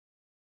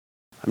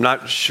I'm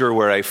not sure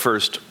where I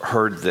first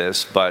heard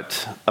this,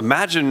 but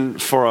imagine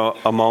for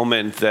a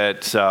moment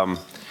that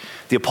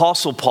the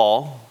Apostle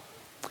Paul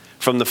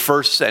from the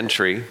first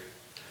century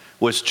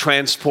was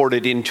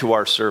transported into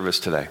our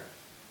service today.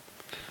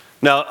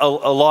 Now,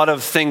 a lot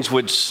of things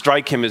would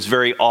strike him as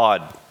very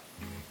odd.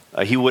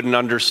 He wouldn't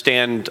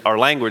understand our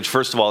language.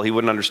 First of all, he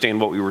wouldn't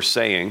understand what we were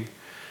saying.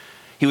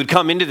 He would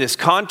come into this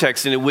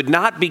context, and it would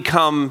not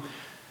become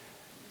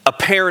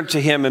apparent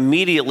to him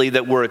immediately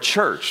that we're a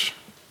church,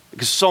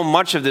 because so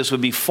much of this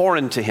would be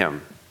foreign to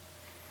him.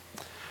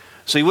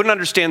 So he wouldn't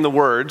understand the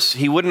words.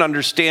 He wouldn't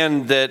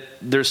understand that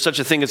there's such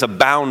a thing as a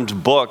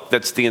bound book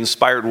that's the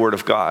inspired word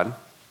of God.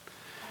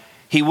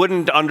 He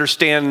wouldn't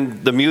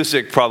understand the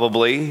music,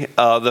 probably,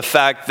 the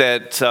fact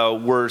that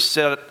we're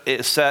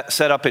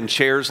set up in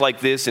chairs like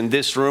this in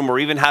this room, or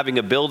even having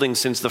a building,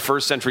 since the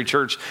first century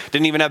church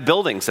didn't even have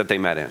buildings that they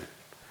met in.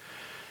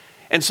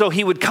 And so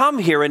he would come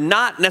here and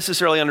not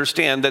necessarily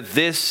understand that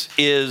this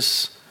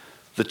is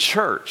the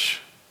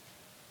church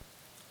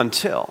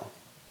until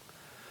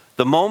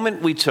the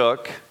moment we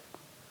took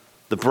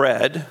the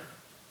bread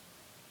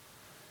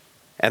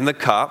and the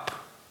cup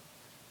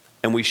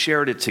and we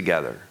shared it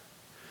together.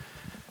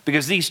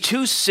 Because these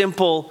two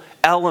simple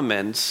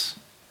elements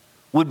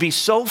would be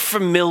so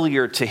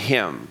familiar to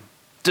him,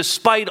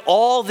 despite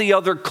all the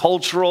other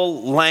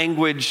cultural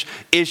language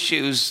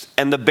issues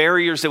and the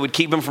barriers that would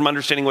keep him from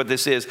understanding what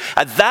this is.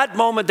 At that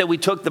moment that we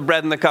took the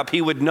bread and the cup,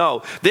 he would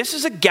know this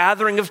is a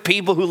gathering of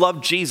people who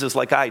love Jesus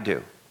like I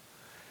do.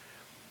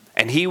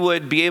 And he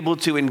would be able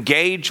to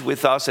engage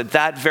with us at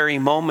that very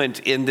moment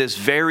in this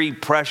very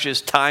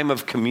precious time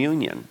of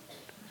communion.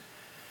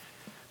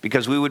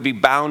 Because we would be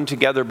bound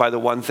together by the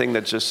one thing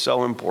that's just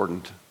so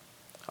important,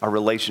 our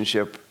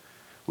relationship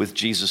with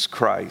Jesus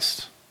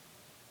Christ.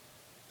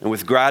 And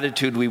with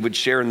gratitude, we would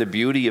share in the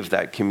beauty of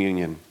that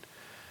communion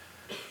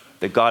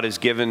that God has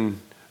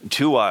given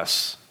to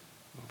us,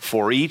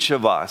 for each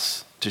of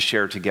us to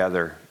share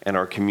together in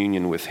our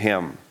communion with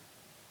him.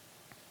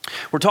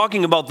 We're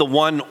talking about the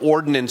one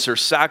ordinance or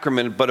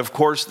sacrament, but of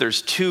course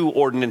there's two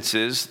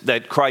ordinances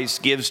that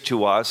Christ gives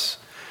to us.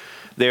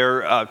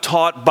 They're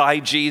taught by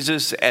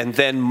Jesus and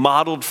then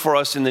modeled for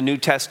us in the New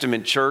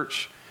Testament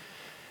church.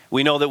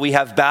 We know that we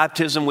have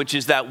baptism, which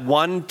is that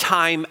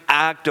one-time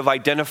act of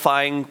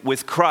identifying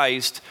with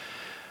Christ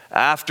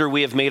after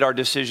we have made our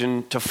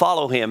decision to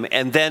follow him.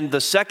 And then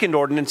the second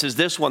ordinance is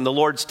this one, the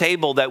Lord's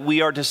table, that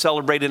we are to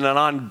celebrate in an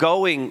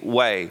ongoing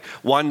way.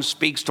 One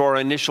speaks to our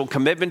initial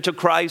commitment to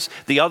Christ.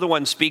 The other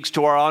one speaks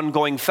to our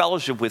ongoing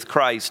fellowship with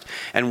Christ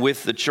and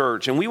with the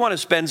church. And we want to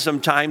spend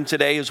some time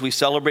today as we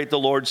celebrate the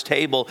Lord's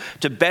table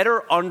to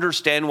better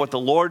understand what the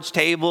Lord's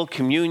table,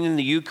 communion,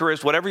 the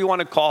Eucharist, whatever you want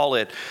to call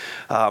it,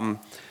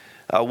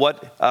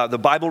 what the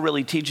Bible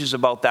really teaches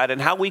about that,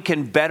 and how we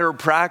can better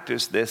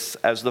practice this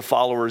as the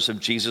followers of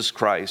Jesus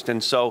Christ.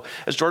 And so,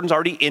 as Jordan's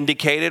already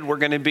indicated, we're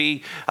going to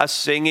be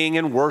singing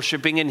and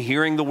worshiping and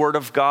hearing the Word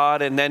of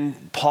God, and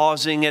then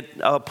pausing at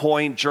a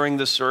point during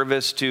the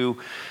service to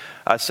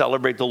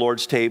celebrate the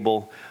Lord's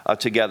table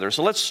together.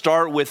 So let's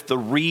start with the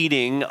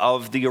reading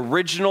of the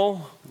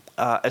original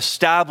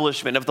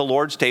establishment of the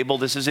Lord's table.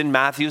 This is in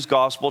Matthew's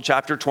Gospel,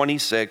 chapter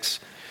 26.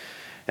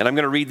 And I'm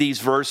going to read these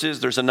verses.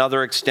 There's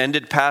another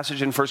extended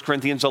passage in 1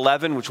 Corinthians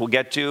 11, which we'll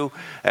get to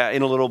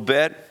in a little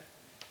bit.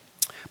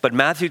 But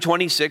Matthew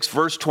 26,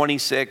 verse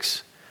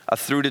 26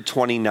 through to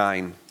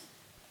 29.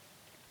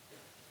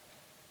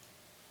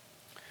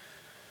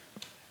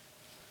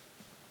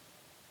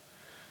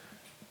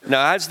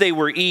 Now, as they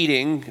were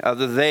eating,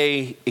 the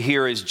they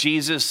here is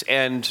Jesus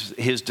and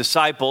his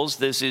disciples.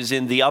 This is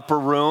in the upper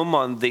room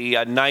on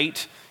the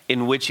night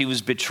in which he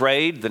was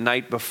betrayed, the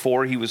night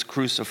before he was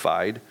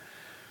crucified.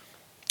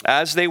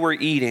 As they were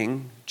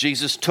eating,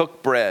 Jesus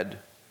took bread,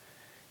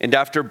 and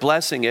after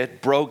blessing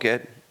it, broke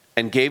it,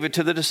 and gave it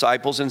to the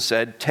disciples and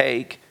said,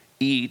 "Take,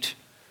 eat,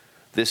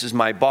 this is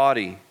my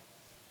body."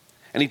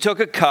 And he took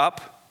a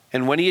cup,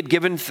 and when he had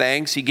given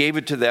thanks, he gave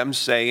it to them,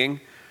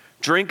 saying,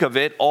 "Drink of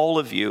it, all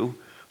of you,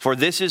 for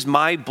this is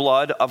my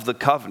blood of the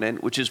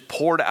covenant, which is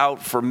poured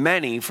out for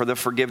many for the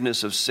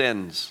forgiveness of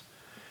sins.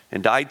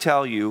 And I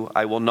tell you,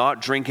 I will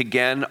not drink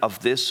again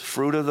of this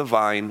fruit of the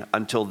vine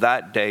until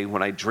that day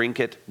when I drink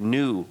it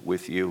new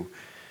with you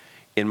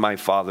in my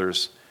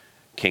Father's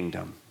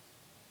kingdom."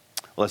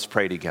 Let's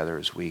pray together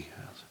as we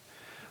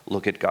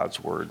look at God's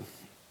word.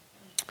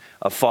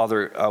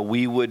 Father,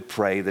 we would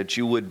pray that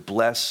you would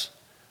bless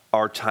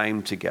our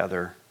time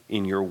together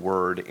in your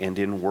word and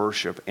in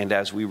worship, and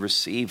as we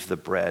receive the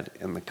bread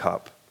and the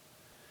cup.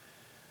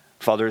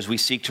 Father, as we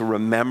seek to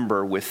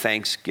remember with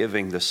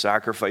thanksgiving the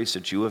sacrifice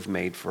that you have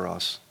made for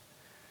us,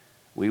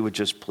 we would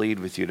just plead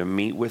with you to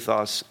meet with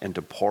us and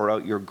to pour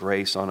out your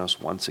grace on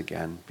us once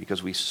again,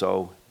 because we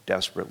so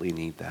desperately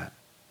need that.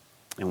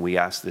 And we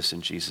ask this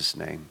in Jesus'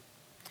 name.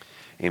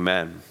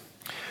 Amen.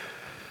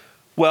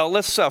 Well,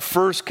 let's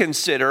first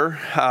consider,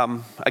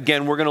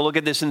 again, we're going to look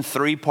at this in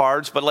three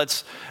parts, but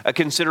let's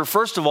consider,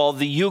 first of all,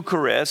 the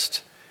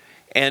Eucharist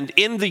And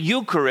in the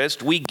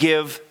Eucharist, we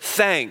give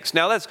thanks.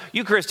 Now,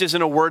 Eucharist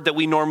isn't a word that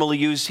we normally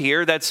use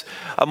here. That's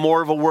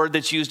more of a word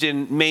that's used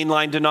in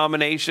mainline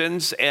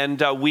denominations.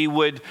 And we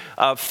would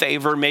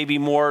favor maybe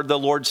more the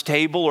Lord's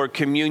table or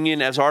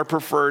communion as our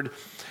preferred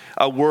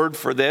word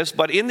for this.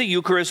 But in the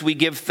Eucharist, we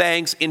give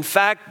thanks. In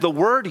fact, the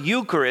word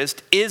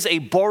Eucharist is a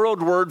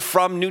borrowed word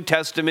from New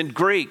Testament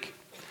Greek.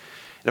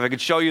 And if I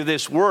could show you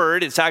this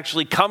word, it's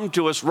actually come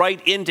to us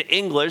right into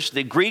English.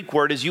 The Greek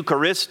word is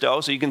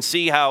Eucharisto, so you can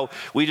see how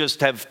we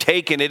just have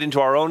taken it into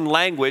our own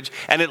language,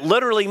 and it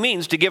literally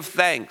means to give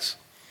thanks.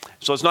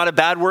 So it's not a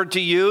bad word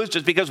to use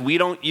just because we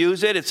don't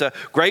use it. It's a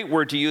great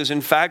word to use, in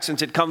fact,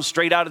 since it comes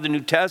straight out of the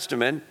New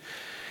Testament.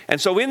 And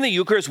so in the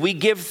Eucharist, we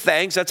give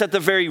thanks. That's at the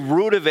very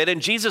root of it.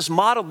 And Jesus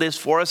modeled this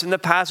for us in the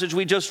passage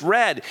we just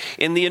read.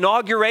 In the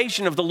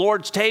inauguration of the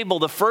Lord's table,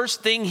 the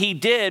first thing he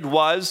did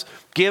was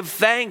give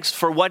thanks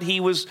for what he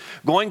was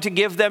going to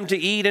give them to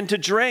eat and to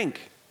drink.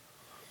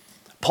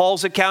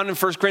 Paul's account in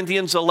 1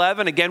 Corinthians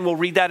 11, again, we'll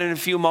read that in a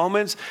few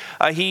moments.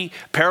 He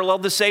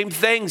paralleled the same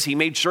things. He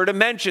made sure to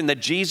mention that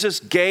Jesus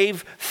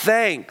gave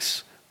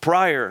thanks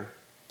prior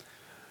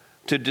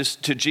to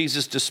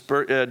Jesus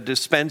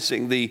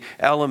dispensing the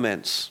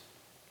elements.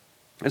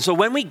 And so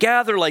when we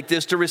gather like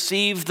this to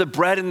receive the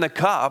bread and the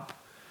cup,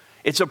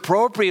 it's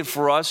appropriate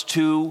for us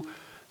to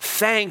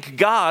thank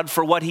God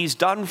for what he's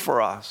done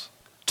for us.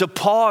 To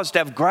pause, to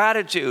have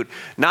gratitude.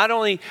 Not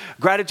only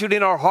gratitude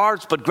in our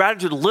hearts, but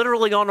gratitude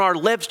literally on our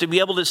lips, to be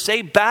able to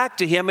say back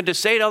to him and to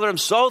say to others, I'm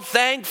so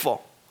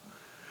thankful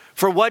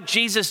for what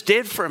Jesus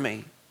did for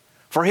me,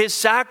 for his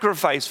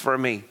sacrifice for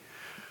me,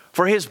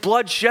 for his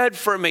blood shed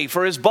for me,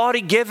 for his body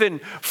given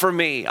for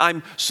me.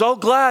 I'm so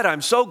glad,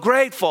 I'm so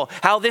grateful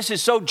how this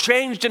has so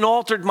changed and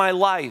altered my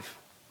life.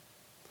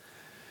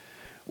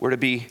 We're to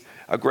be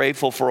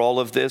grateful for all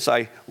of this.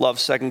 I love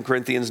 2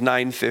 Corinthians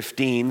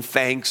 9:15.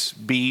 Thanks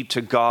be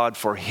to God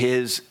for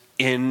his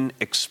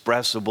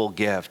inexpressible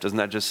gift. Doesn't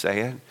that just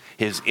say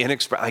it?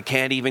 I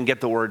can't even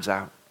get the words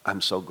out.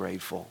 I'm so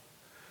grateful.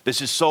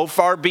 This is so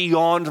far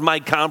beyond my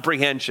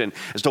comprehension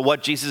as to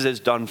what Jesus has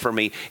done for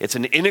me. It's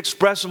an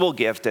inexpressible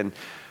gift, and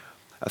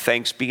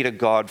thanks be to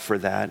God for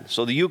that.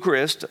 So the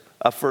Eucharist,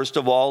 first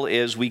of all,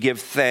 is we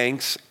give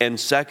thanks, and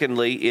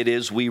secondly, it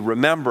is we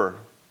remember.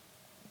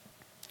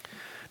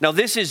 Now,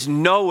 this is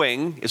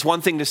knowing. It's one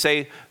thing to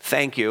say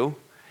thank you.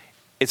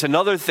 It's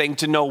another thing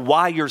to know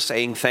why you're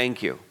saying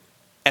thank you.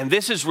 And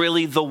this is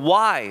really the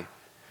why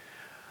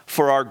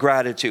for our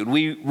gratitude.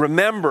 We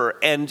remember,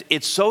 and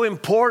it's so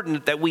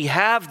important that we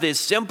have this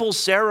simple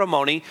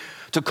ceremony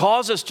to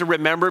cause us to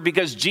remember,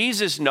 because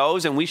Jesus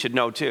knows, and we should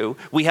know too,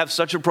 we have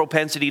such a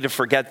propensity to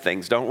forget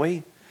things, don't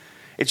we?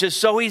 It's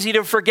just so easy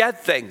to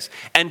forget things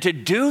and to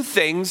do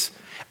things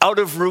out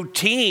of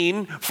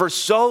routine for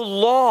so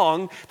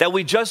long that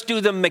we just do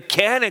them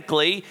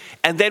mechanically,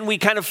 and then we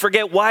kind of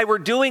forget why we're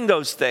doing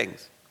those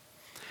things.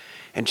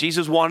 And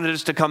Jesus wanted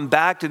us to come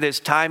back to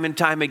this time and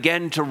time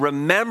again to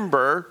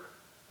remember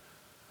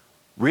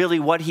really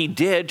what he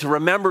did, to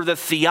remember the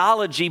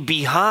theology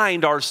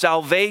behind our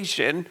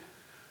salvation.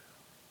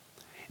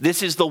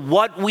 This is the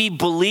what we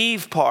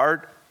believe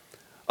part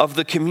of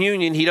the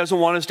communion. He doesn't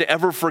want us to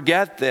ever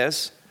forget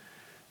this,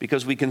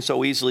 because we can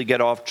so easily get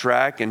off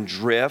track and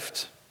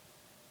drift.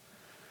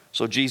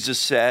 So Jesus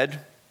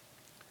said,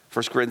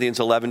 1 Corinthians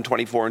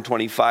 11:24 and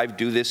 25,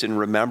 do this in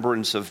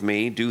remembrance of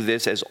me. Do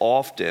this as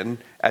often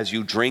as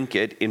you drink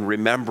it in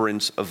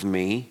remembrance of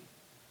me.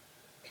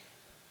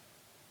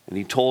 And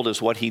he told us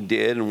what he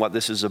did and what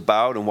this is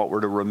about and what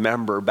we're to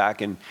remember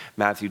back in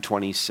Matthew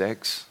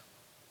 26.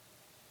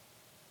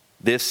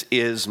 This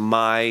is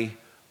my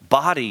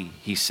body,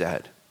 he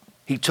said.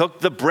 He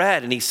took the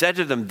bread and he said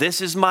to them,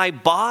 this is my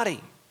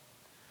body,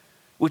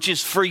 which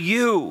is for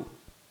you.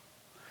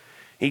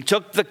 He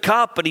took the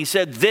cup and he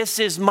said, this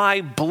is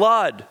my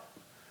blood.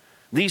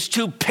 These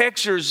two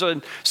pictures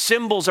and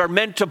symbols are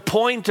meant to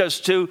point us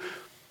to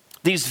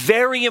these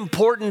very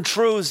important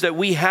truths that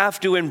we have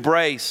to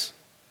embrace.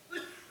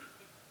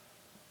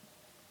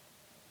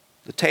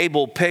 The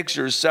table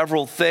pictures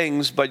several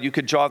things, but you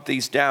could jot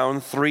these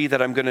down. 3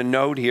 that I'm going to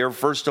note here.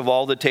 First of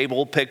all, the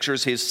table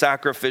pictures his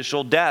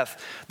sacrificial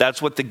death.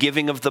 That's what the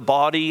giving of the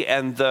body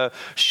and the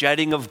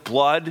shedding of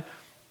blood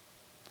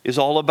is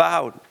all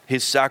about.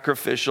 His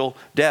sacrificial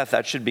death.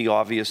 That should be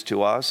obvious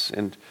to us.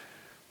 And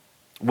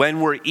when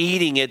we're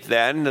eating it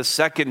then, the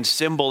second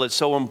symbol that's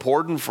so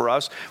important for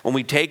us, when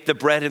we take the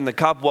bread and the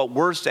cup, what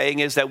we're saying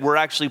is that we're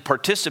actually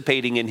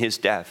participating in his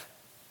death.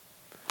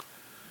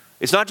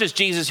 It's not just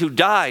Jesus who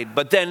died,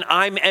 but then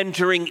I'm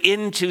entering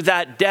into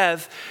that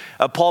death.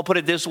 Paul put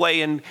it this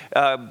way in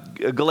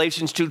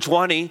Galatians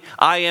 2:20,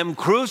 I am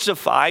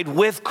crucified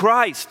with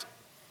Christ.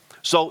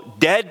 So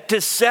dead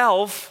to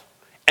self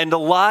and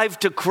alive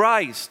to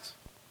Christ.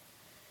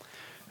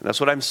 And that's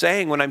what I'm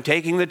saying when I'm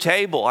taking the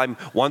table. I'm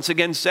once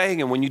again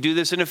saying, and when you do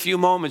this in a few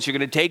moments, you're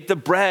going to take the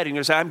bread and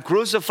you're going to say, I'm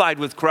crucified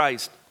with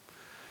Christ.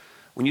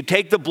 When you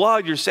take the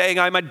blood, you're saying,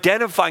 I'm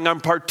identifying,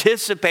 I'm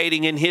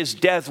participating in his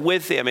death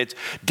with him. It's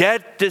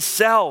dead to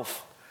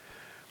self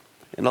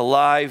and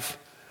alive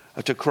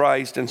to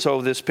Christ. And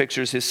so this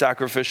pictures his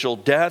sacrificial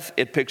death.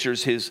 It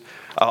pictures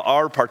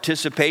our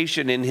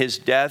participation in his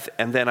death.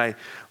 And then I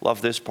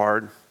love this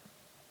part.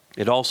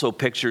 It also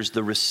pictures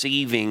the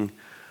receiving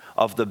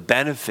of the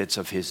benefits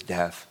of his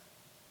death.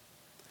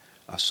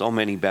 So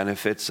many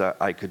benefits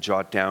I could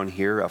jot down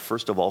here.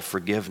 First of all,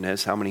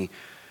 forgiveness. How many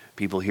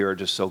people here are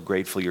just so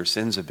grateful your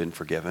sins have been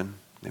forgiven?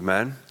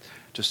 Amen?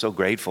 Just so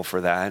grateful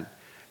for that.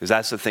 Because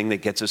that's the thing that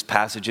gets us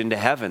passage into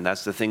heaven.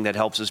 That's the thing that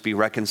helps us be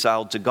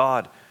reconciled to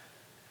God.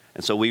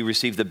 And so we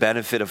receive the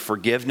benefit of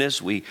forgiveness.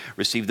 We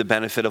receive the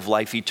benefit of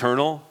life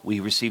eternal.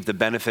 We receive the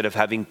benefit of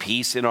having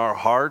peace in our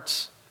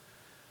hearts.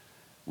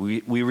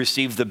 We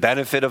receive the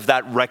benefit of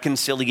that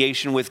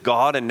reconciliation with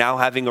God and now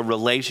having a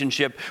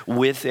relationship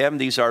with him.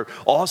 These are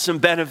awesome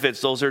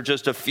benefits. Those are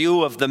just a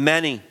few of the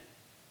many.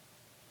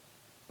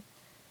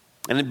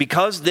 And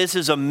because this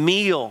is a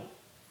meal,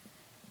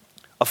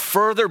 a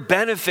further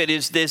benefit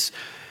is this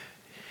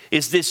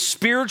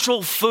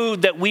spiritual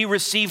food that we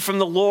receive from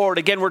the Lord.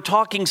 Again, we're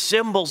talking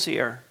symbols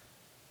here.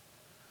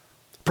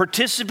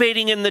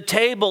 Participating in the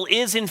table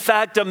is in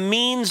fact a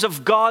means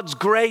of God's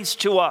grace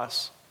to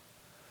us.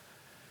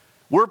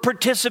 We're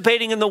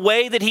participating in the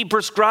way that he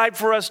prescribed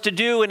for us to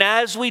do. And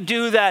as we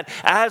do that,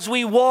 as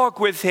we walk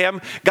with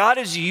him, God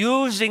is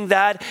using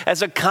that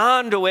as a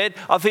conduit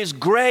of his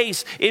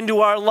grace into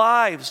our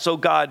lives. So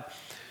God,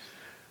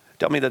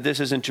 tell me that this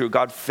isn't true.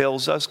 God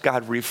fills us.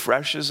 God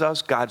refreshes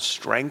us. God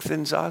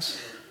strengthens us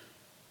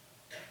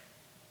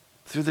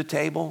through the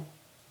table.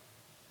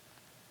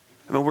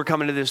 I mean, we're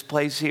coming to this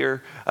place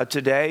here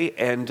today,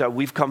 and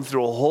we've come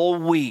through a whole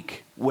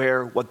week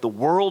where what the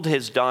world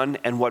has done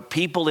and what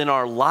people in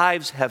our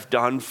lives have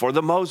done, for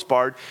the most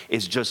part,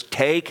 is just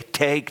take.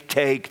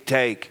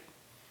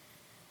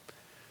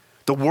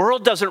 The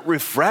world doesn't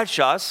refresh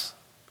us.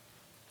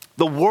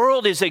 The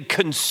world is a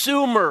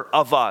consumer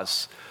of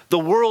us. The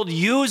world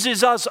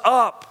uses us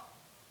up.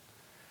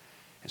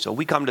 And so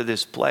we come to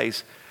this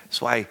place.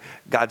 That's why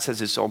God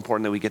says it's so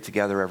important that we get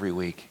together every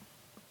week.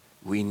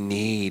 We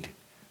need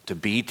to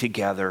be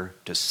together,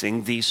 to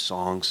sing these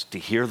songs, to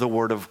hear the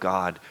word of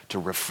God, to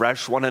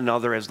refresh one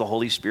another as the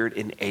Holy Spirit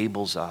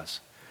enables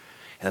us.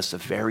 And that's the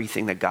very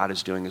thing that God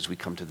is doing as we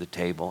come to the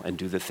table and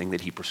do the thing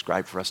that he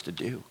prescribed for us to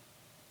do.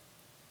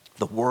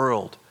 The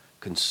world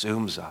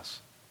consumes us.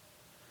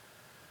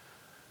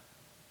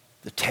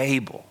 The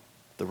table,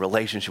 the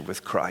relationship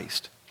with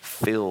Christ,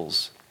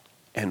 fills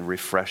and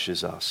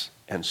refreshes us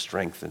and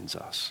strengthens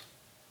us.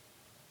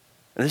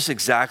 And this is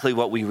exactly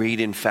what we read,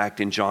 in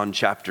fact, in John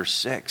chapter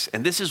 6.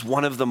 And this is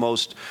one of the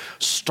most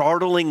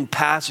startling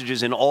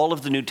passages in all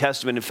of the New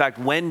Testament. In fact,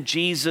 when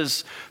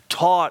Jesus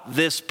taught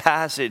this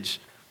passage,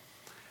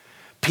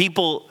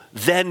 people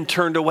then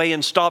turned away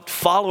and stopped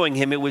following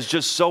him. It was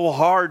just so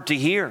hard to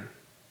hear.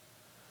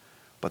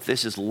 But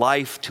this is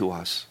life to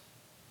us.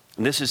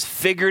 And this is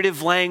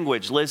figurative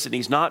language. Listen,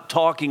 he's not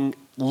talking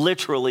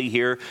literally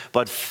here,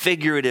 but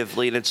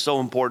figuratively. And it's so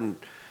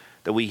important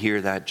that we hear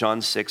that. John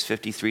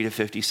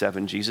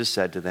 6:53-57, Jesus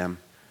said to them,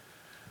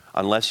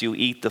 "Unless you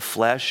eat the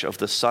flesh of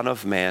the Son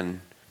of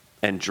Man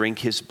and drink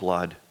his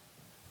blood,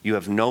 you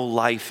have no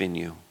life in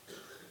you.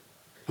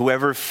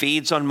 Whoever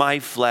feeds on my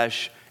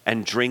flesh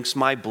and drinks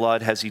my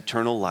blood has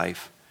eternal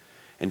life,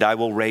 and I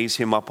will raise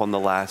him up on the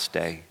last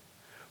day.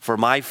 For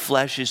my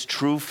flesh is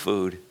true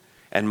food,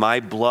 and my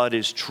blood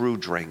is true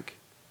drink.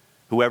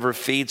 Whoever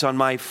feeds on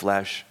my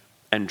flesh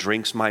and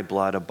drinks my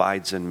blood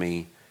abides in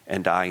me,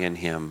 and I in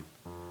him.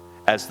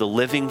 As the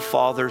living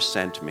Father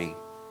sent me,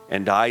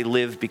 and I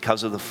live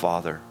because of the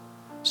Father,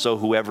 so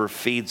whoever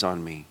feeds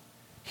on me,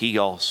 he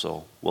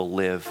also will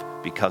live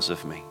because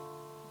of me."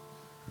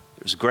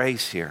 There's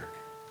grace here.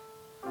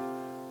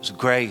 There's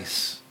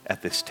grace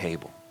at this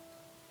table.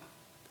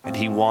 And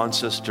he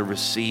wants us to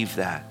receive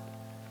that,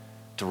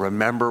 to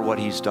remember what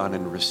he's done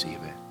and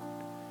receive it.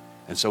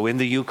 And so in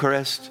the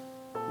Eucharist,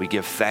 we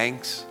give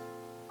thanks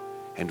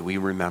and we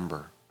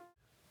remember.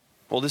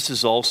 Well, this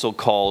is also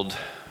called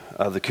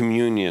the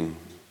communion,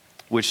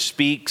 which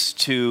speaks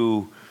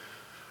to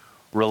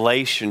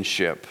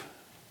relationship,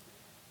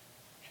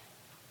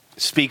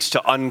 speaks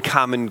to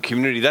uncommon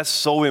community. That's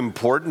so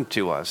important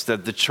to us,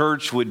 that the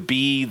church would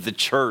be the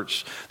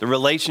church. The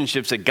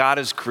relationships that God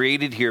has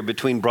created here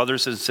between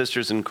brothers and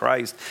sisters in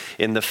Christ,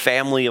 in the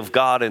family of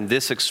God, and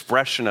this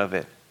expression of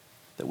it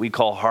that we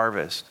call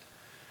harvest,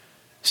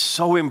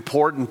 so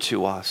important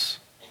to us.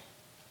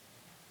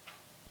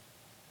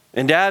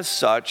 And as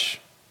such,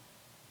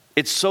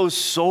 it's so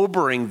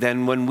sobering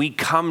then when we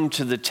come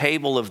to the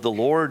table of the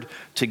Lord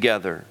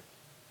together,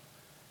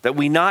 that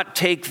we not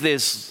take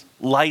this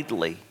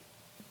lightly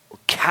or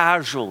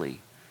casually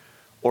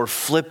or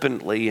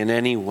flippantly in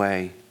any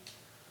way,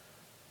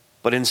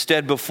 but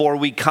instead before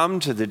we come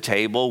to the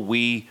table,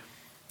 we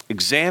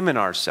examine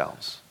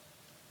ourselves.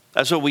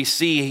 That's what we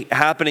see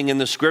happening in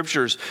the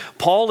scriptures.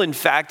 Paul, in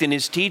fact, in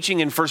his teaching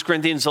in 1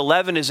 Corinthians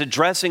 11, is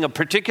addressing a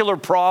particular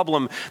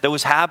problem that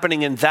was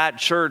happening in that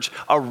church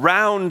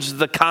around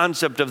the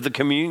concept of the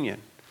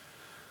communion,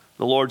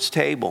 the Lord's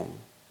table.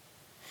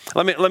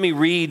 Let me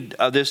read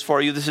this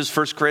for you. This is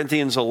 1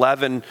 Corinthians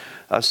 11,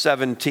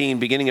 17,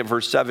 beginning at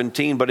verse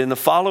 17. But in the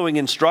following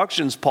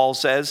instructions, Paul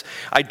says,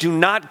 I do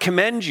not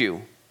commend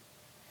you,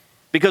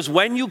 because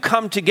when you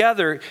come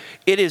together,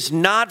 it is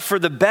not for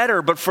the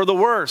better, but for the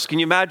worse. Can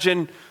you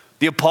imagine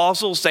the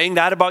apostles saying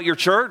that about your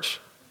church?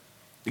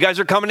 You guys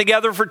are coming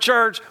together for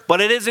church,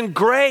 but it isn't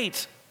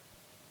great.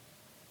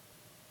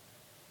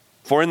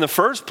 For in the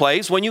first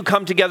place, when you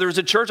come together as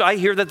a church, I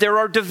hear that there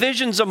are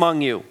divisions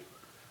among you.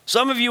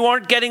 Some of you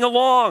aren't getting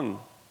along.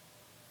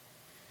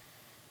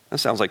 That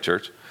sounds like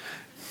church.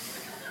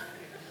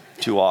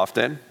 Too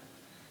often.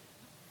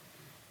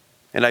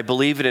 And I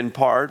believe it in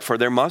part, for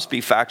there must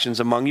be factions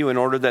among you in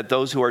order that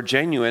those who are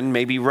genuine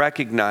may be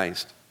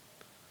recognized.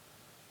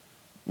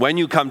 When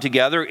you come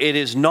together, it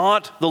is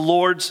not the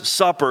Lord's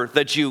Supper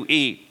that you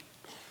eat.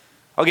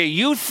 Okay,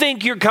 you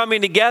think you're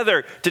coming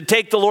together to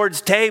take the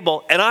Lord's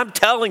table, and I'm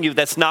telling you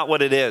that's not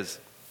what it is.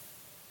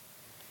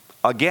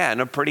 Again,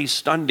 a pretty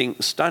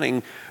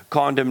stunning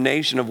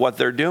condemnation of what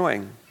they're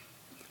doing.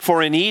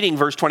 For in eating,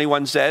 verse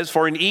 21 says,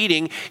 for in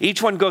eating,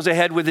 each one goes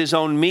ahead with his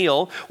own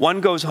meal.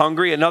 One goes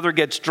hungry, another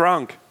gets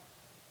drunk.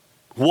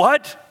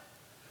 What?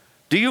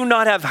 Do you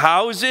not have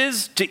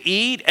houses to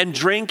eat and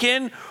drink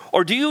in?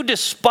 Or do you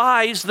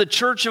despise the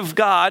church of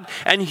God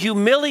and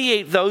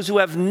humiliate those who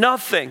have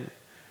nothing?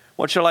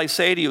 What shall I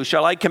say to you?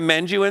 Shall I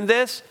commend you in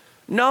this?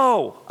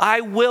 No,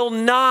 I will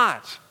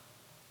not.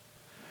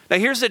 Now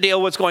here's the deal,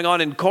 what's going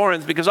on in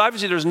Corinth, because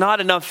obviously there's not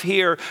enough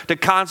here to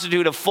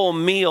constitute a full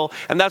meal,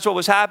 and that's what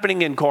was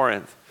happening in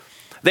Corinth.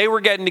 They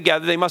were getting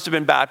together, they must have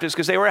been Baptists,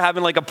 because they were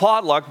having like a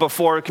potluck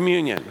before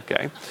communion,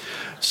 okay?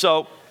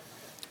 So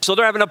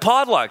they're having a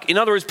potluck. In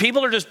other words,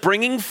 people are just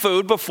bringing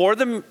food before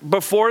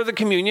the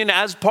communion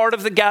as part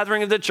of the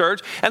gathering of the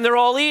church, and they're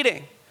all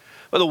eating.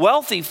 Well, the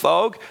wealthy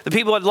folk, the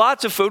people who had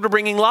lots of food, were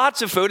bringing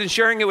lots of food and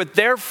sharing it with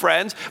their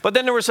friends. But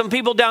then there were some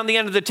people down the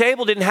end of the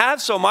table didn't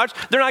have so much.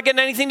 They're not getting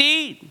anything to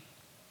eat.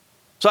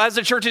 So as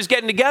the church is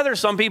getting together,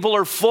 some people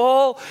are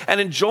full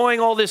and enjoying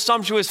all this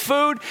sumptuous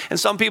food, and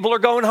some people are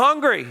going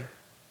hungry.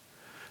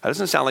 That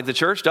doesn't sound like the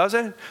church, does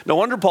it? No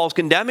wonder Paul's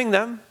condemning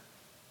them.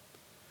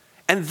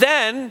 And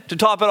then, to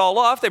top it all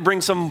off, they bring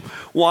some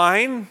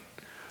wine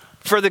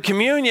for the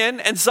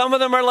communion, and some of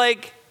them are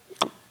like,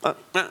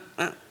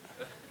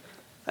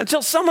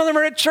 until some of them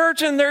are at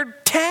church and they're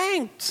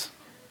tanked.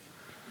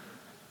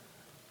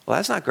 Well,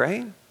 that's not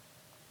great.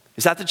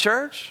 Is that the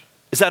church?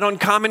 Is that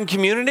uncommon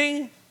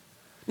community?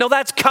 No,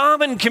 that's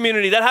common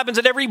community. That happens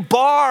at every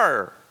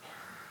bar.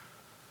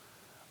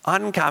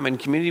 Uncommon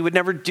community would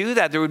never do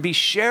that. There would be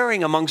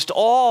sharing amongst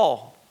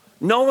all.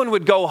 No one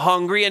would go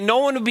hungry and no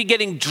one would be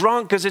getting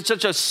drunk because it's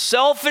such a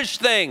selfish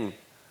thing,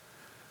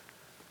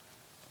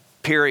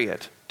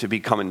 period, to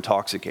become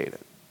intoxicated.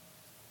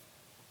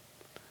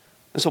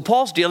 And so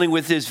Paul's dealing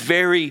with this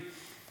very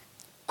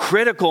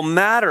critical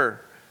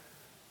matter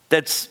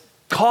that's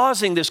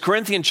causing this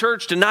Corinthian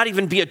church to not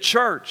even be a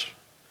church.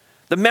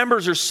 The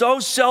members are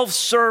so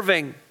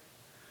self-serving.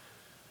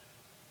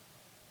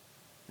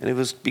 And it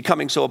was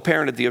becoming so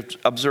apparent at the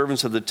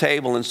observance of the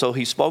table. And so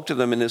he spoke to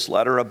them in this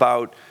letter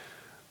about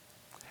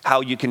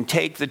how you can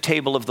take the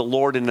table of the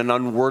Lord in an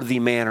unworthy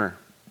manner.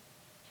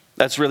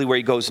 That's really where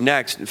he goes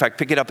next. In fact,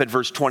 pick it up at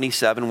verse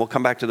 27. We'll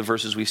come back to the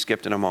verses we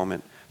skipped in a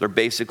moment. They're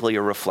basically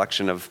a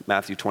reflection of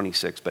Matthew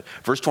 26. But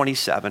verse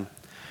 27,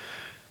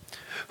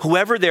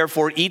 whoever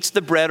therefore eats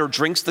the bread or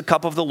drinks the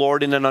cup of the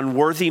Lord in an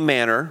unworthy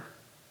manner,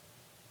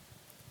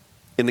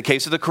 in the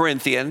case of the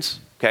Corinthians,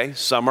 okay,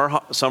 some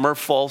are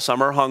full,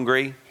 some are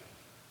hungry.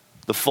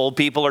 The full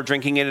people are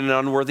drinking it in an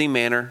unworthy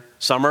manner.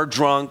 Some are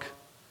drunk.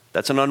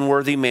 That's an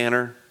unworthy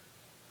manner.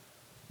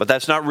 But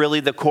that's not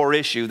really the core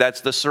issue. That's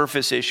the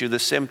surface issue, the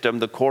symptom.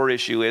 The core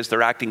issue is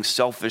they're acting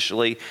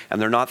selfishly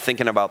and they're not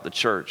thinking about the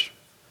church.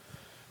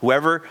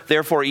 Whoever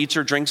therefore eats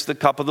or drinks the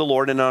cup of the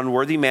Lord in an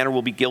unworthy manner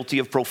will be guilty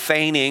of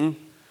profaning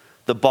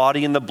the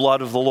body and the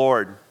blood of the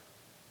Lord.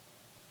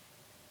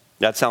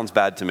 That sounds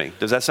bad to me.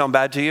 Does that sound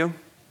bad to you?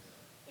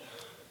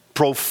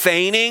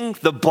 Profaning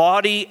the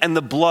body and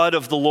the blood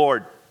of the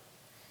Lord.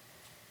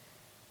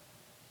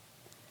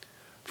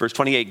 Verse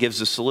 28 gives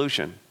the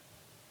solution.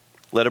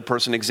 Let a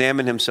person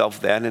examine himself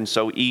then, and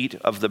so eat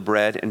of the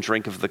bread and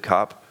drink of the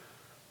cup.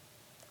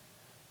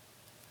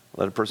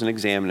 Let a person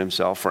examine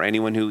himself. For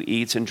anyone who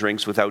eats and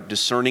drinks without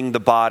discerning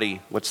the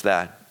body, what's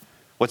that?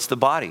 What's the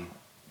body?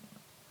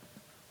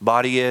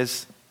 Body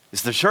is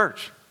the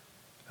church.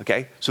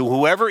 Okay? So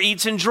whoever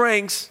eats and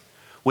drinks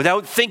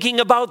without thinking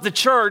about the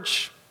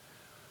church,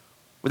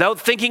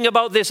 without thinking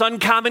about this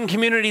uncommon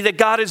community that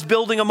God is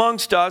building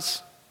amongst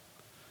us,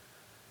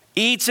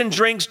 eats and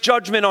drinks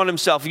judgment on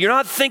himself. If you're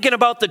not thinking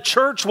about the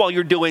church while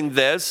you're doing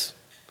this,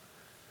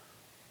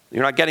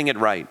 you're not getting it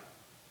right.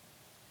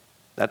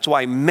 That's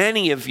why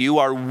many of you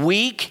are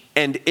weak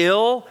and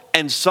ill,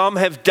 and some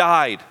have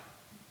died.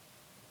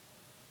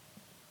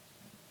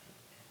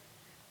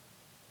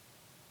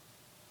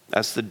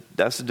 That's the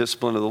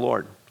discipline of the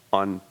Lord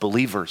on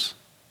believers.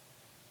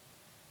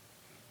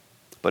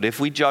 But if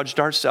we judged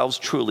ourselves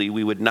truly,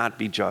 we would not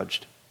be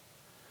judged.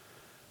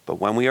 But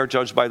when we are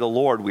judged by the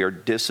Lord, we are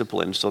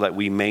disciplined so that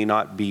we may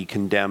not be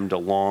condemned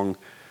along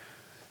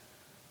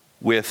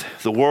with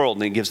the world.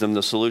 And he gives them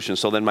the solution.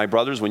 So then, my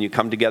brothers, when you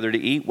come together to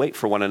eat, wait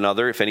for one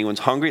another. If anyone's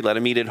hungry, let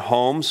him eat at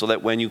home, so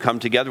that when you come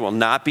together, it will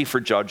not be for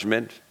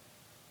judgment.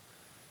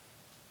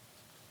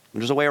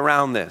 There's a way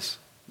around this.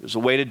 There's a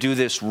way to do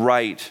this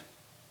right.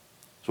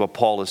 That's what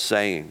Paul is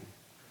saying.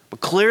 But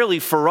clearly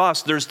for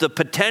us, there's the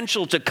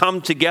potential to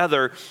come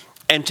together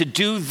and to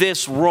do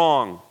this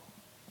wrong.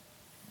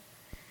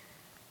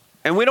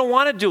 And we don't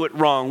want to do it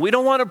wrong. We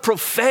don't want to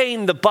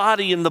profane the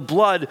body and the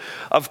blood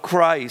of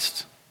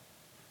Christ.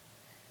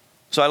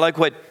 So I like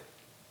what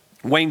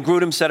Wayne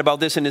Grudem said about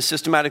this in his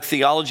Systematic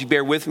Theology.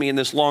 Bear with me in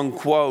this long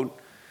quote.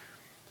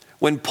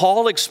 When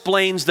Paul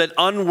explains that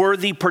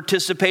unworthy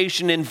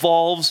participation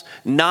involves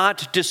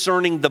not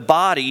discerning the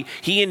body,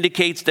 he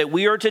indicates that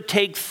we are to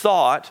take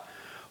thought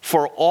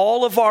for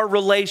all of our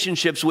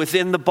relationships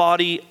within the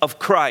body of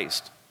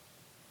Christ.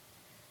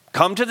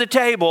 Come to the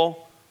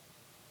table.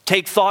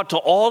 Take thought to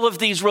all of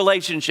these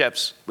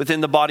relationships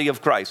within the body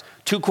of Christ.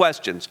 2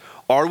 questions.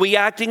 Are we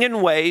acting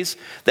in ways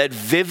that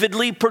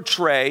vividly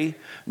portray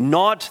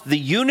not the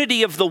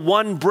unity of the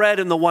one bread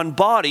and the one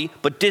body,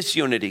 but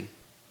disunity?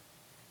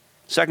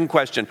 2nd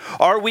question.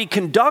 Are we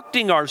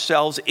conducting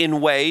ourselves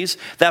in ways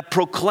that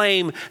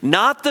proclaim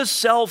not the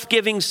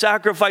self-giving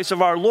sacrifice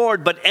of our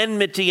Lord, but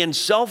enmity and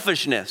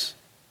selfishness?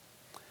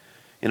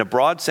 In a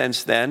broad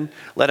sense, then,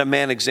 let a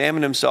man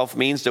examine himself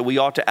means that we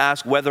ought to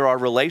ask whether our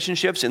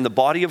relationships in the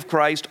body of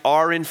Christ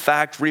are in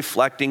fact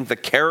reflecting the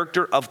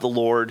character of the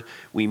Lord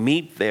we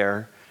meet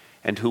there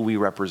and who we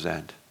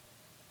represent.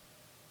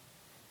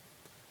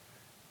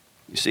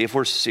 You see, if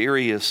we're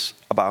serious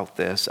about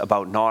this,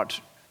 about not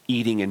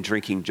eating and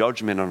drinking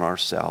judgment on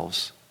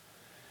ourselves,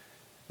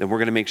 then we're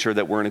going to make sure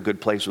that we're in a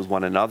good place with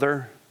one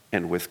another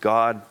and with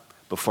God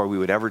before we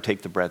would ever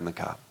take the bread and the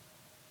cup.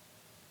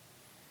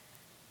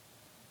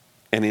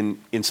 And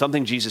in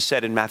something Jesus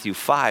said in Matthew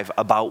 5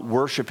 about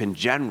worship in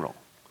general,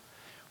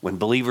 when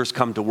believers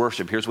come to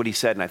worship, here's what he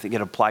said, and I think it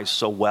applies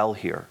so well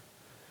here.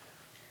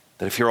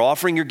 That if you're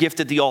offering your gift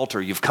at the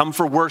altar, you've come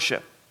for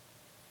worship,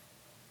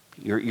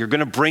 you're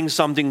going to bring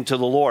something to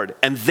the Lord.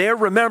 And there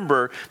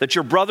remember that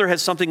your brother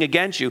has something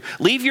against you.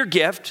 Leave your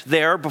gift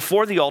there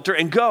before the altar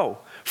and go.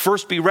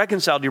 First be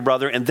reconciled to your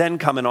brother and then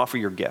come and offer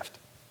your gift.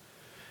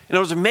 In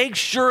other words, make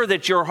sure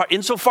that your heart,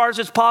 insofar as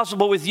it's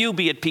possible with you,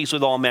 be at peace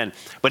with all men.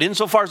 But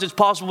insofar as it's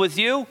possible with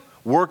you,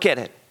 work at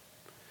it.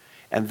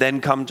 And then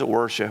come to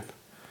worship.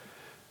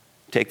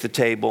 Take the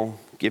table,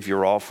 give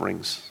your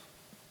offerings.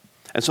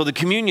 And so the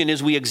communion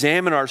is we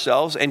examine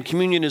ourselves, and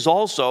communion is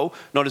also,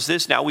 notice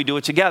this, now we do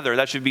it together.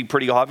 That should be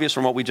pretty obvious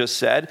from what we just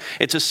said.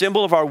 It's a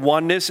symbol of our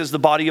oneness as the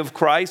body of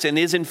Christ and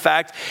is in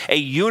fact a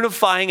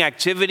unifying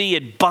activity.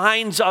 It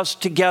binds us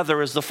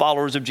together as the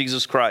followers of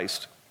Jesus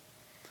Christ.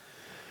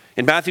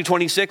 In Matthew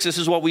 26, this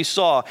is what we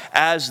saw.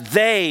 As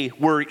they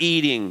were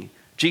eating,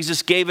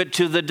 Jesus gave it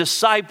to the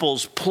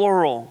disciples,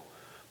 plural.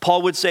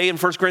 Paul would say in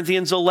 1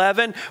 Corinthians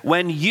 11,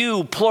 when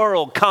you,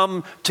 plural,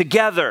 come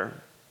together.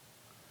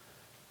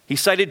 He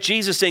cited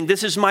Jesus saying,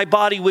 this is my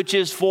body which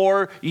is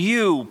for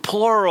you,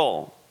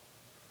 plural.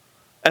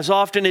 As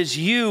often as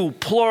you,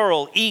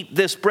 plural, eat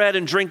this bread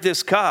and drink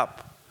this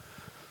cup.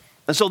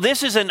 And so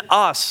this is an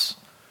us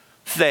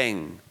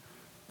thing.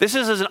 This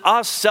is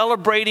us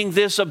celebrating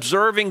this,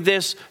 observing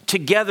this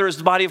together as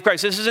the body of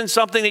Christ. This isn't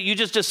something that you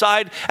just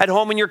decide at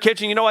home in your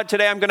kitchen, you know what,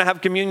 today I'm going to have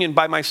communion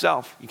by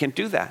myself. You can't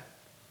do that.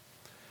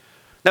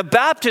 Now,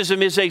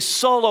 baptism is a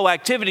solo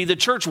activity. The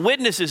church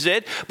witnesses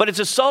it, but it's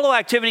a solo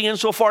activity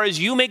insofar as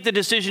you make the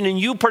decision and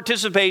you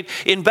participate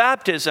in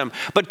baptism.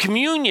 But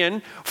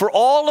communion, for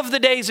all of the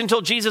days until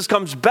Jesus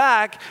comes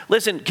back,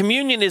 listen,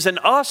 communion is an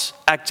us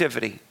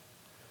activity,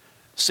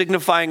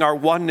 signifying our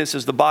oneness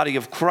as the body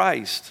of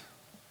Christ.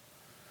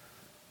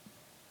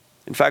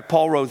 In fact,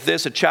 Paul wrote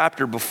this a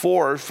chapter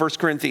before, 1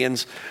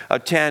 Corinthians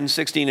 10,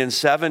 16, and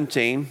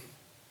 17.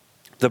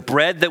 The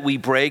bread that we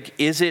break,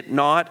 is it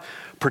not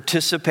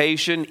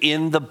participation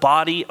in the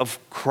body of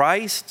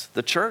Christ,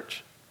 the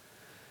church?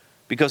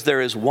 Because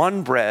there is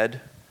one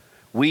bread,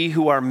 we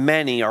who are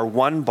many are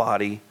one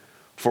body,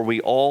 for we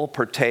all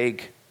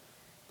partake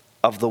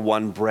of the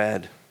one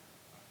bread.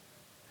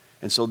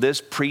 And so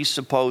this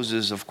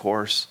presupposes, of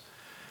course,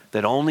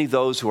 that only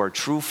those who are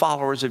true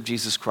followers of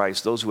Jesus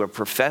Christ, those who have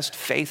professed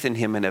faith in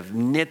him and have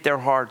knit their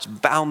hearts,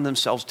 bound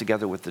themselves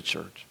together with the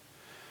church,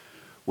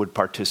 would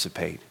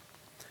participate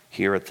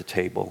here at the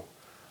table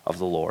of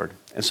the Lord.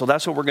 And so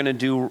that's what we're going to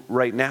do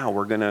right now.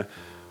 We're going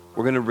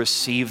to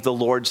receive the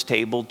Lord's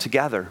table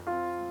together.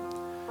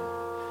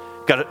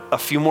 Got a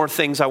few more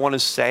things I want to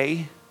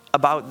say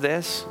about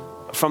this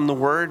from the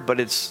Word, but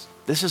this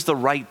is the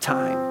right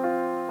time.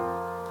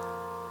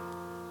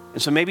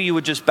 And so maybe you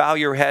would just bow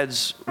your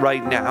heads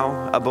right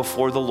now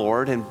before the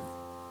Lord. And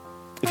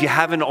if you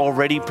haven't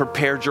already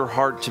prepared your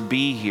heart to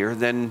be here,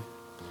 then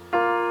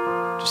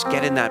just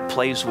get in that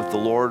place with the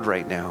Lord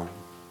right now.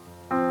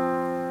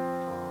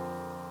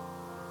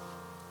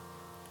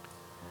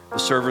 The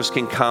servers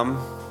can come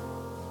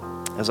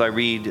as I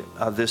read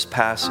this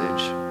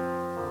passage.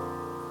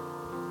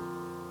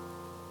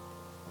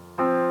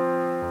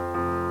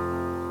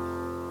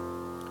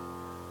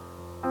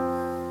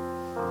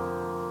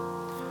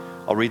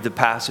 read the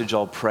passage,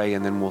 I'll pray,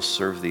 and then we'll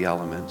serve the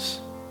elements.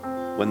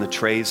 When the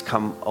trays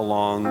come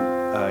along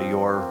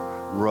your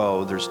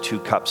row, there's 2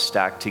 cups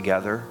stacked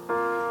together.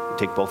 You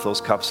take both those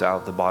cups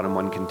out. The bottom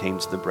one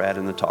contains the bread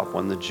and the top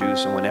one the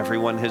juice. And when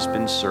everyone has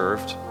been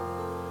served,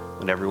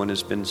 we'll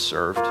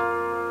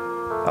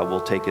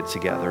take it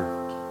together.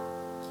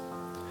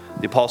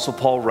 The Apostle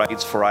Paul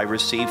writes, "For I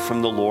received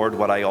from the Lord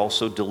what I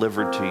also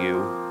delivered to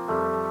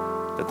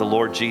you, that the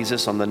Lord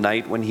Jesus, on the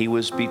night when he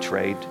was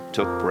betrayed,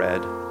 took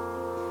bread.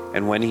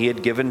 And when he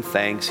had given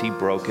thanks, he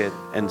broke it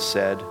and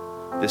said,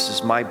 'This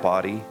is my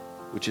body,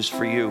 which is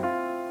for you.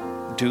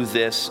 Do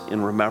this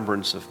in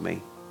remembrance of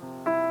me.'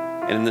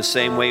 And in the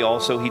same way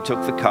also he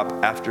took the cup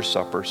after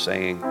supper,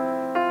 saying,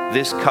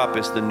 'This cup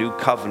is the new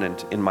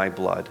covenant in my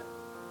blood.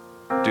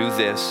 Do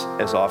this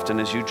as often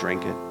as you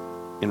drink it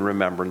in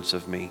remembrance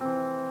of me.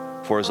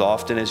 For as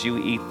often as you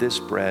eat this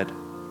bread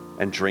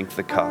and drink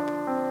the cup,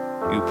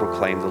 you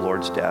proclaim the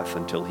Lord's death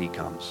until he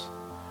comes.'"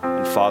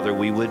 And Father,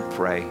 we would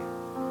pray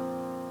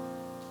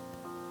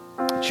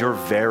that your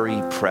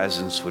very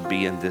presence would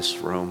be in this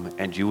room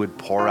and you would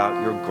pour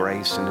out your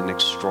grace in an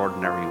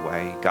extraordinary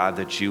way. God,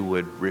 that you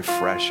would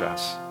refresh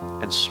us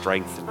and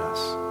strengthen us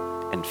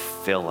and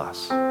fill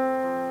us.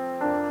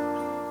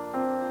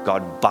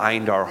 God,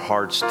 bind our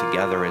hearts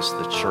together as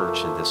the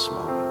church in this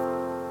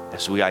moment,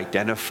 as we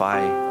identify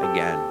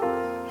again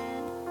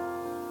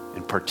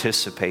and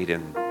participate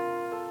in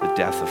the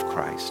death of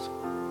Christ,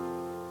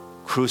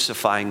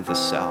 crucifying the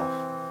self,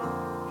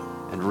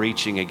 and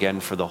reaching again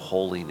for the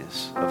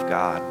holiness of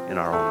God in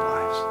our own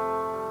lives.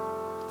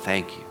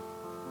 Thank you.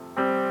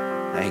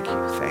 Thank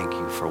you. Thank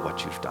you for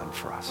what you've done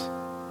for us.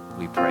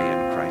 We pray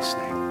in Christ's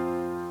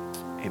name.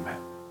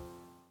 Amen.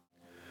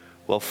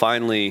 Well,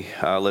 finally,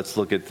 let's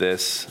look at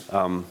this.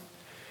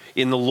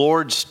 In the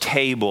Lord's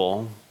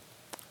table,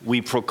 we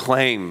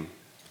proclaim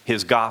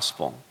his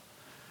gospel.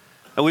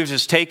 And we've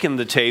just taken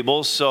the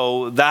table,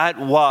 so that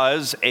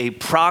was a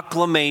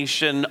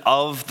proclamation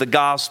of the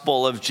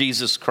gospel of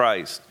Jesus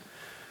Christ.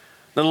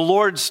 Now, the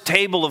Lord's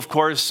table, of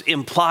course,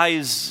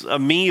 implies a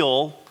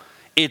meal.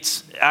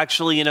 It's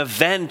actually an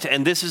event,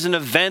 and this is an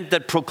event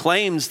that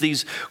proclaims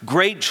these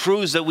great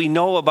truths that we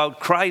know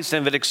about Christ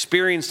and have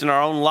experienced in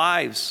our own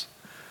lives.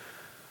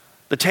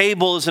 The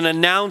table is an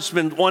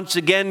announcement once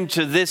again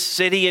to this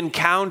city and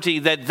county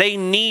that they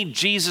need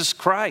Jesus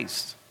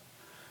Christ.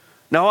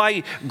 Now,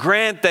 I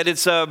grant that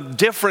it's a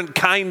different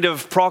kind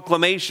of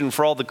proclamation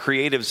for all the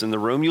creatives in the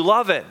room. You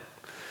love it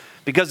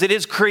because it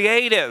is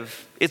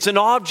creative. It's an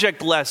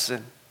object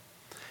lesson.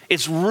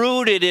 It's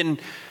rooted in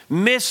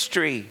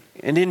mystery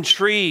and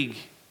intrigue.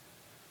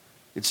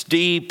 It's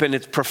deep and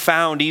it's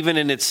profound, even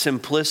in its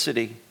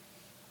simplicity.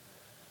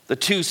 The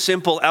 2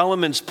 simple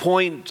elements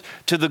point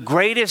to the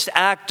greatest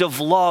act of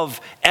love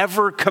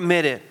ever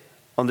committed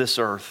on this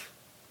earth.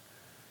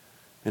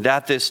 And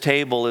at this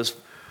table, as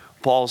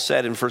Paul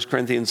said in 1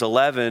 Corinthians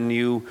 11,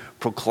 you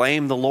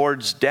proclaim the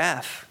Lord's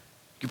death.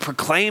 You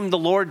proclaim the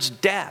Lord's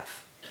death.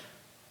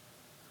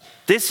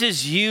 This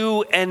is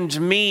you and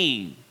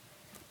me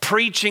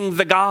preaching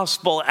the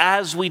gospel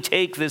as we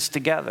take this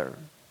together.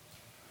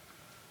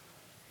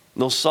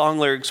 Those song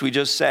lyrics we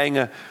just sang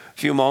a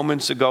few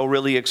moments ago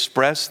really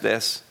express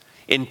this.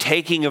 In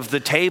taking of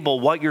the table,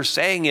 what you're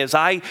saying is,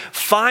 I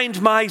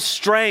find my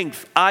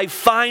strength, I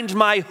find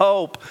my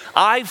hope,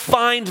 I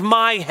find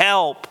my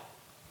help.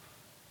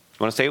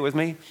 You want to say it with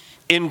me?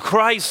 In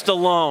Christ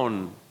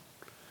alone.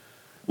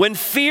 When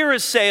fear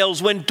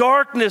assails, when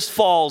darkness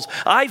falls,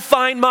 I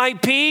find my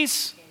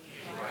peace.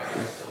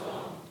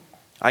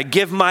 I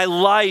give my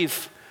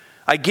life,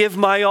 I give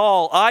my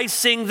all. I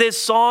sing this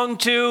song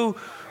to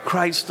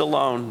Christ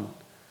alone,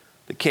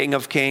 the King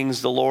of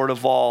Kings, the Lord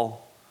of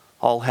all.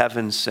 All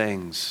heaven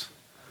sings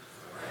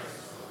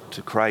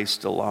to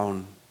Christ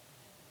alone.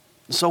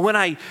 So when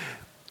I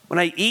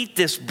eat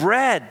this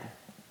bread,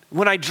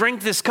 when I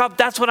drink this cup,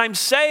 that's what I'm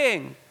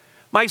saying.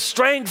 My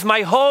strength,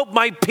 my hope,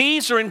 my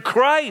peace are in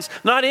Christ,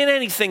 not in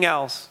anything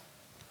else.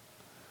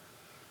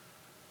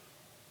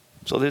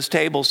 So this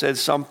table says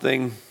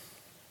something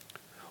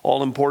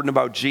all important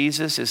about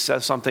Jesus. It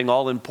says something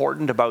all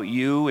important about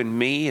you and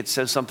me. It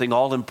says something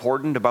all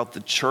important about the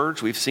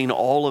church. We've seen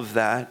all of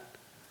that.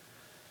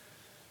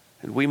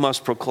 And we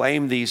must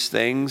proclaim these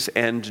things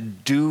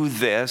and do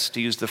this,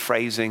 to use the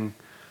phrasing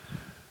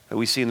that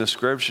we see in the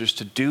scriptures,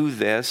 to do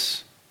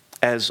this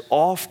as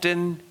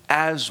often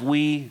as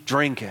we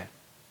drink it.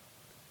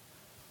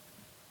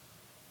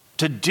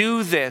 To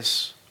do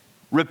this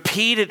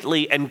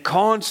repeatedly and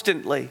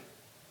constantly,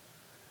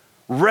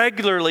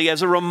 regularly,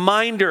 as a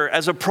reminder,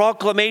 as a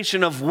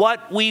proclamation of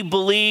what we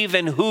believe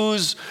and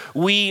whose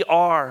we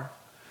are.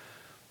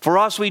 For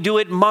us, we do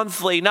it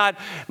monthly, not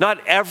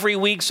every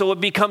week, so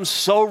it becomes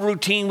so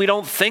routine we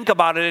don't think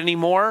about it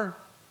anymore.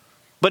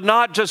 But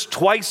not just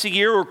twice a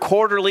year or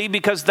quarterly,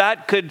 because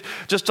that could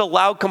just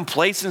allow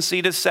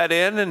complacency to set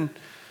in. And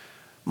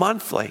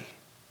monthly,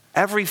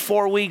 every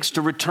 4 weeks,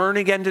 to return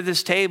again to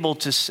this table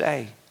to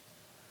say,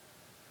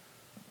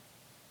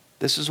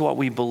 this is what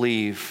we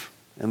believe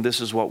and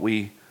this is what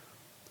we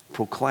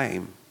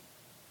proclaim.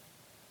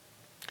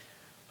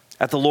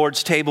 At the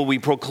Lord's table we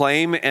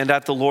proclaim, and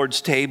at the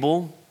Lord's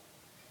table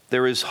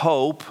there is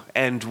hope,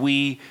 and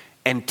we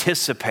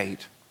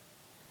anticipate.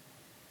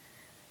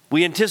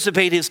 We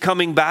anticipate his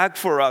coming back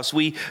for us.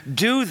 We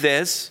do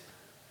this,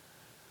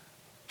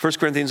 1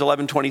 Corinthians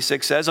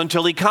 11:26 says,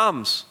 until he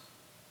comes.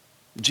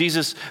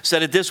 Jesus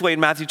said it this way in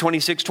Matthew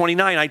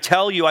 26:29, I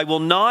tell you, I will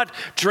not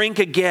drink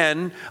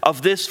again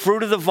of this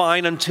fruit of the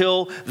vine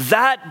until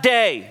that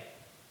day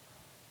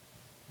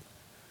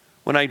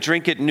when I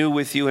drink it new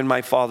with you in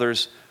my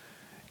Father's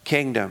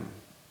kingdom.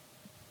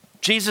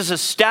 Jesus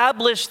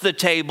established the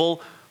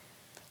table,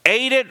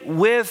 ate it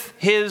with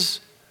his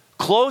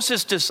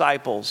closest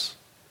disciples,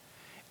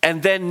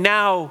 and then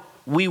now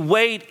we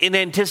wait in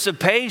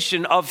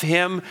anticipation of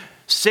him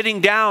sitting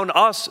down,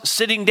 us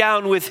sitting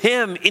down with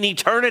him in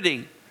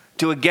eternity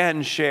to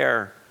again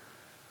share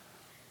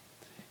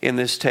in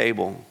this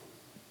table.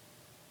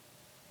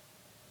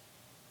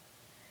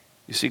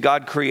 You see,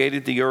 God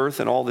created the earth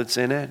and all that's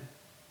in it.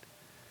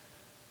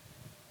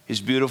 His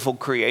beautiful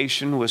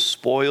creation was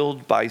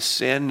spoiled by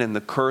sin, and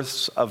the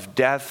curse of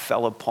death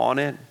fell upon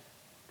it.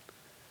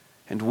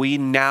 And we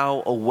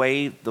now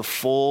await the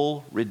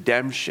full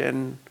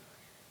redemption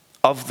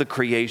of the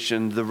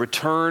creation, the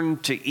return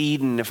to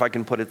Eden, if I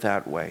can put it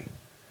that way.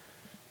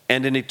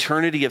 And an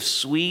eternity of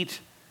sweet,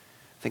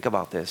 think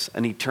about this,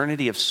 an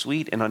eternity of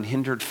sweet and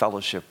unhindered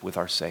fellowship with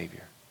our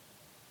Savior.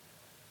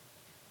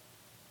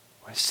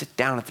 We're going to sit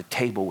down at the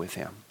table with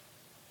him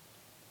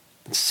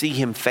and see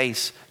him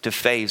face to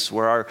face,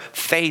 where our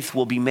faith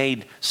will be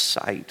made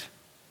sight.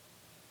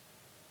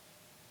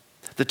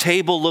 The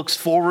table looks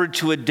forward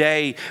to a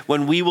day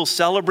when we will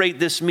celebrate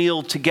this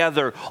meal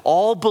together,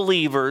 all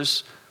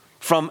believers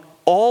from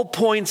all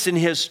points in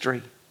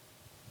history,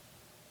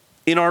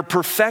 in our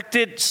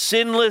perfected,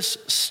 sinless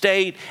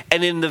state,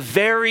 and in the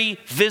very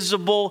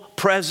visible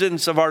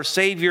presence of our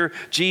Savior,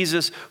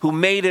 Jesus, who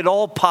made it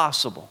all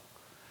possible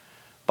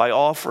by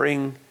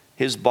offering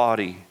his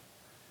body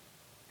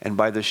and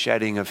by the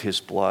shedding of his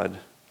blood.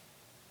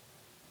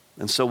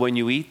 And so when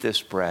you eat this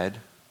bread,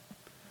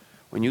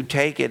 when you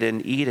take it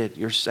and eat it,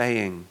 you're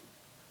saying,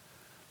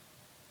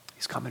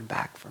 he's coming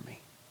back for me.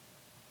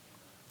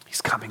 He's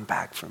coming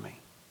back for me.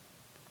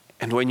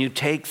 And when you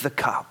take the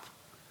cup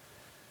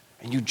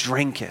and you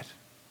drink it,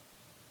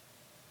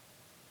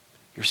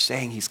 you're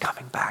saying he's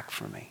coming back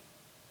for me.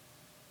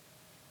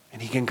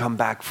 And he can come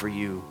back for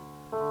you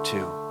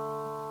too.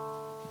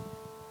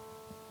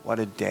 What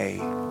a day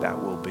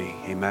that will be.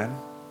 Amen?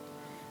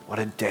 What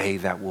a day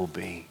that will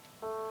be.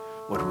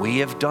 What we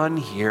have done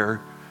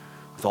here,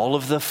 with all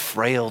of the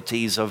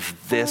frailties of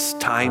this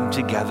time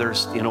together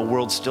in a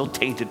world still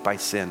tainted by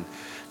sin,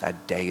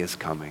 that day is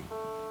coming.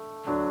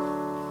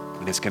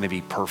 And it's going to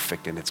be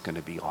perfect, and it's going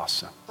to be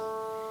awesome.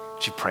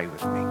 Would you pray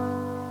with me?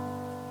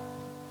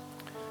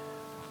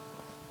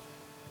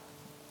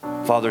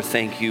 Father,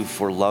 thank you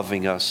for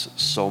loving us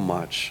so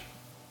much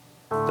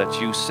that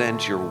you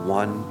sent your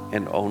one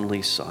and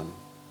only Son,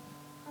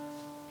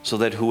 so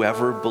that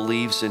whoever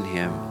believes in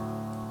him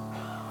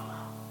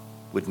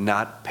would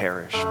not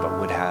perish, but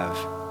would have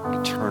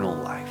eternal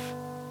life.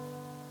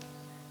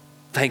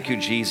 Thank you,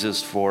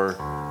 Jesus, for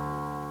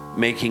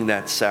making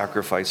that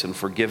sacrifice and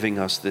for giving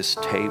us this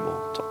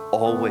table to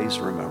always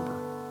remember.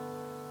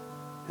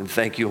 And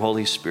thank you,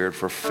 Holy Spirit,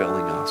 for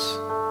filling us,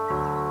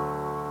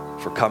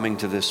 for coming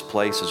to this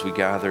place as we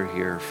gather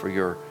here, for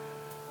your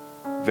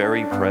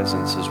very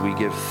presence as we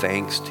give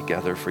thanks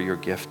together for your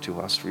gift to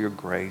us, for your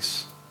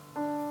grace.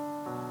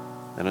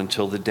 And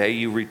until the day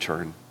you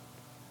return,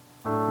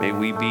 may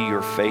we be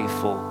your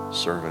faithful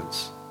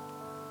servants,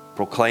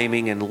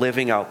 proclaiming and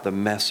living out the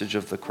message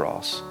of the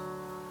cross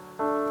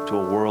to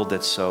a world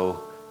that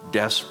so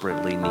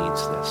desperately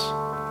needs this.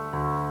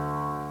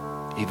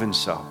 Even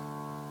so,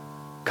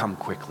 come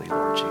quickly,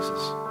 Lord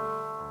Jesus.